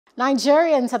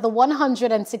Nigerians are the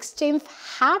 116th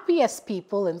happiest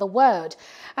people in the world,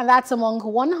 and that's among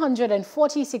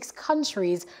 146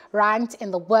 countries ranked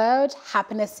in the World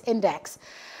Happiness Index.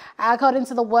 According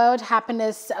to the World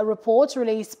Happiness Report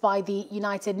released by the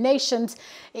United Nations,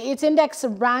 its index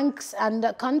ranks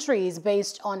countries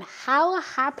based on how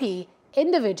happy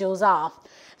individuals are.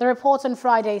 The report on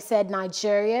Friday said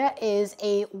Nigeria is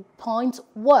a point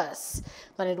worse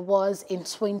than it was in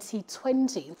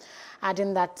 2020,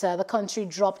 adding that the country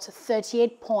dropped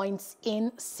 38 points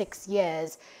in 6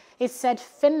 years. It said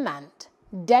Finland,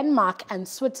 Denmark and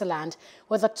Switzerland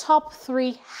were the top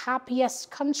 3 happiest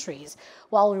countries,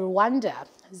 while Rwanda,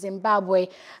 Zimbabwe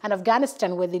and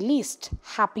Afghanistan were the least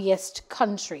happiest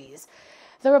countries.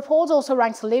 The report also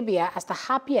ranks Libya as the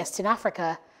happiest in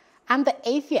Africa and the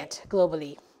 8th yet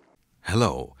globally.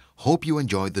 Hello, hope you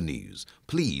enjoyed the news.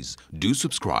 Please do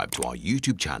subscribe to our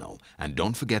YouTube channel and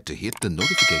don't forget to hit the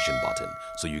notification button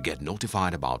so you get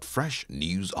notified about fresh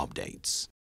news updates.